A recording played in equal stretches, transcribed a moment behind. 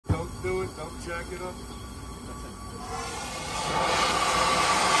Don't jack it up.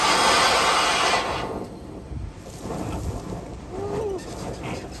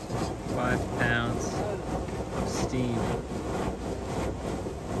 5 pounds of steam.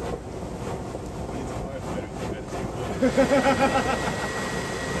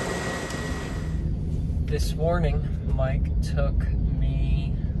 This morning, Mike took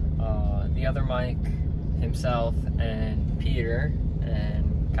me, the other Mike, himself, and Peter,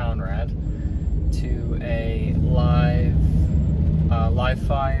 and Conrad to a live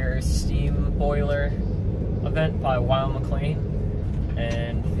fire steam boiler event by Weil McLain,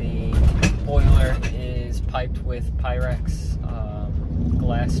 and the boiler is piped with Pyrex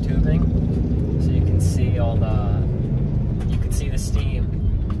glass tubing, so you can see the steam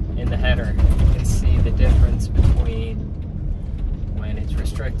in the header. You can see the difference between when it's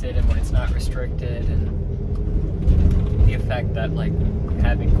restricted and when it's not restricted, and the effect that like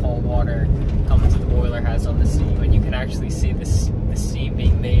having cold water come into the boiler has on the steam. And you can actually see the steam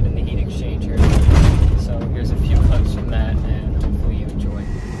being made in the heat exchanger. So here's a few clips from that, and hopefully you enjoy.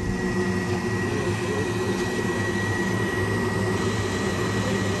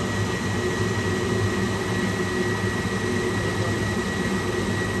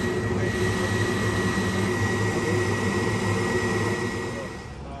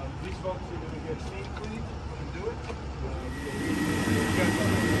 These folks are going to get steam clean and do it.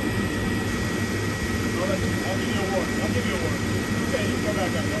 I'll give you a warning. I'll give you a warning. Okay, you come back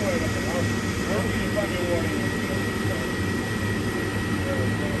up. Don't worry about that. I'll give you a warning.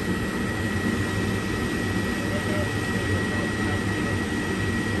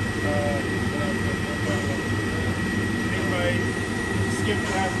 Skip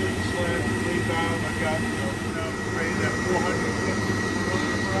passage slash lead valve. I've got, rated at 450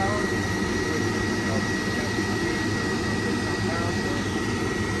 kilometers per hour, which is,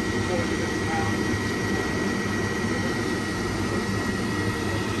 pounds.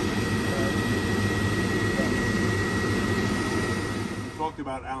 We talked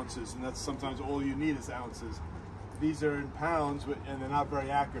about ounces, and that's sometimes all you need is ounces. These are in pounds, and they're not very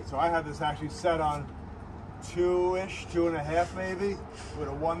accurate. So I have this actually set on 2-ish, 2.5 maybe, with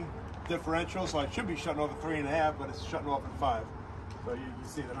a 1 differential, so I should be shutting off at 3.5, but it's shutting off at 5. So you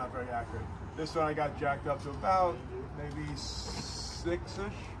see they're not very accurate. This one I got jacked up to about maybe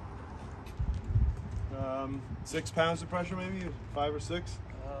 6-ish. 6 pounds of pressure maybe, 5 or 6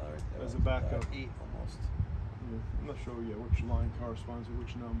 as a backup. 8 almost. Yeah, I'm not sure which line corresponds to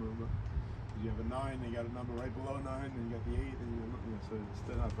which number, but you have a 9, you got a number right below 9, and you got the 8, and so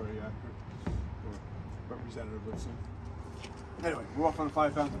they're not very accurate. Representative, let's see. Anyway, we're off on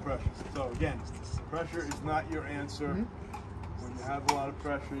 5 pounds of pressure. So again, pressure is not your answer. When you have a lot of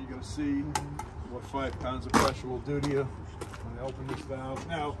pressure, you're going to see what 5 pounds of pressure will do to you when they open this valve.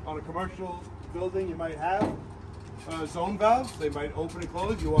 Now, on a commercial building, you might have zone valves. They might open and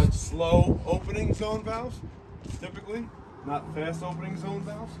close. You want slow opening zone valves, typically, not fast opening zone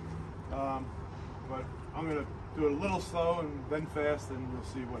valves. But I'm going to do it a little slow and then fast, and we'll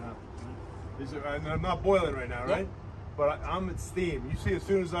see what happens. And I'm not boiling right now, right? But I'm at steam. You see, as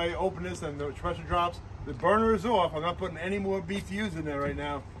soon as I open this and the pressure drops, the burner is off. I'm not putting any more BTUs in there right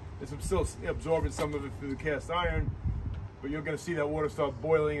now. I'm still absorbing some of it through the cast iron, but you're going to see that water start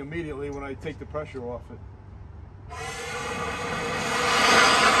boiling immediately when I take the pressure off it.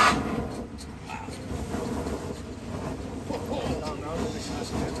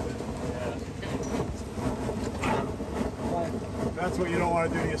 That's what you don't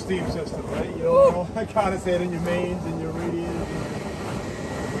want to do to your steam system, right? You don't want to condensate in your mains and your radiators.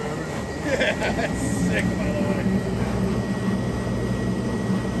 Yeah, that's sick, by the way.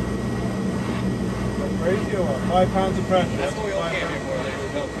 Is that crazy or what? 5 pounds of pressure. That's what we all came here for, ladies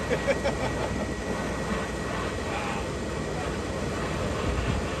and gentlemen.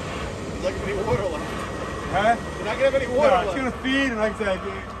 There's not going to be any water left. Huh? You're not going to have any water left. It's going to feed, and like I said,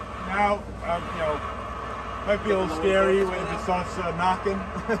 now, might be a little scary if it starts knocking.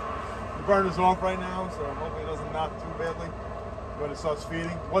 The burner's off right now, so hopefully it doesn't knock too badly when it starts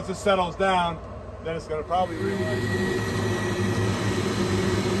feeding. Once it settles down, then it's going to probably realize.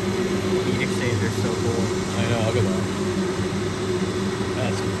 Heat exchanger so cool. I know, look at that.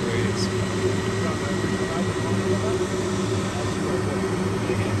 That's crazy.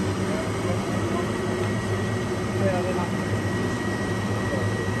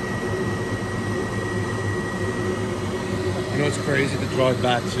 You know, it's crazy to draw it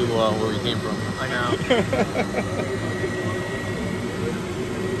back to where we came from. I know.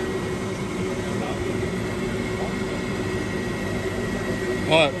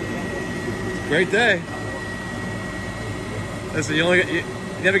 What? Great day. Listen, you only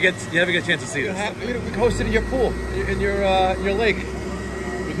You never get a chance to see this. We hosted in your pool, in your lake.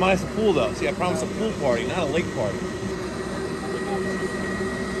 It was minus the pool though. See, I promised a pool party, not a lake party.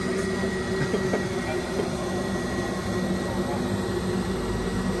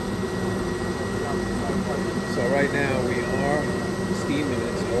 So right now we are steaming.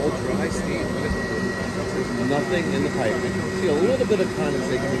 It's all dry steam. There's nothing in the pipe. You can see a little bit of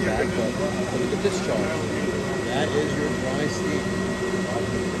condensate coming back, but look at the discharge. That is your dry steam.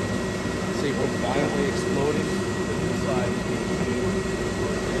 See, we're violently exploding.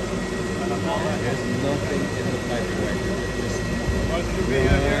 There's nothing in the pipe right now. Just dry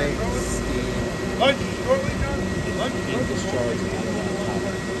steam. Lunch, shortly done. Lunch. Being discharged out of that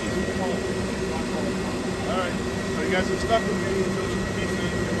pipe. Alright, so you guys are stuck with me until she keeps in.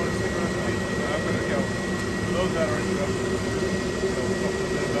 You want to stick around the week, so I'm going to go. For those that are interested, so we'll talk a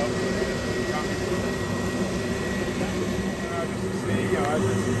little bit about the copy for it. Just to see,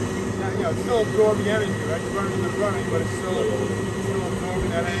 it's still absorbing energy, right? You're running the running, but it's still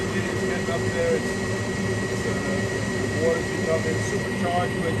absorbing that energy. It's getting up there. The water's becoming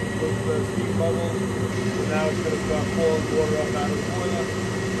supercharged with the steam bubbles. So now it's going to start pouring water up out of the boiler.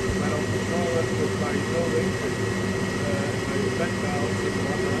 I don't control it with my building, my vent valves,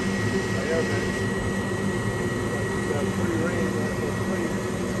 my air vents. But pretty rain, it's pretty,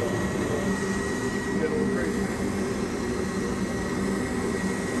 so it's get a little crazy.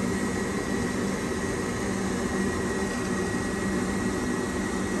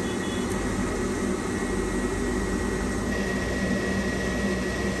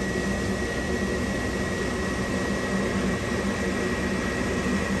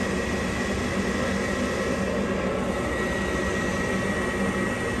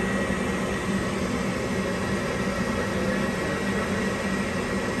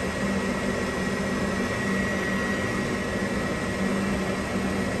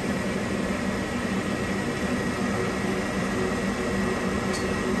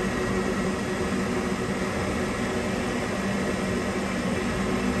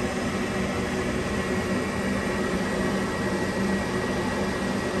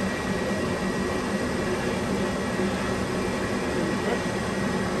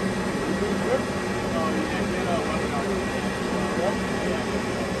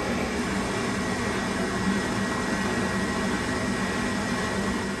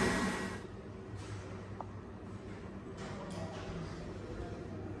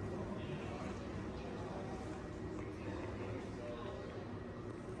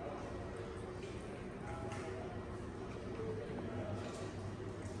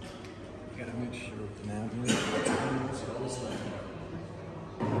 Gotta make sure now.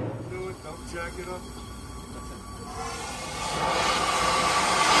 Do it, don't jack it up.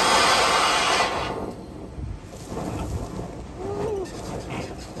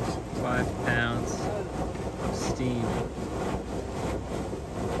 5 pounds of steam.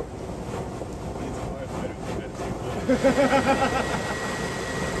 Needs a firefighter to get it.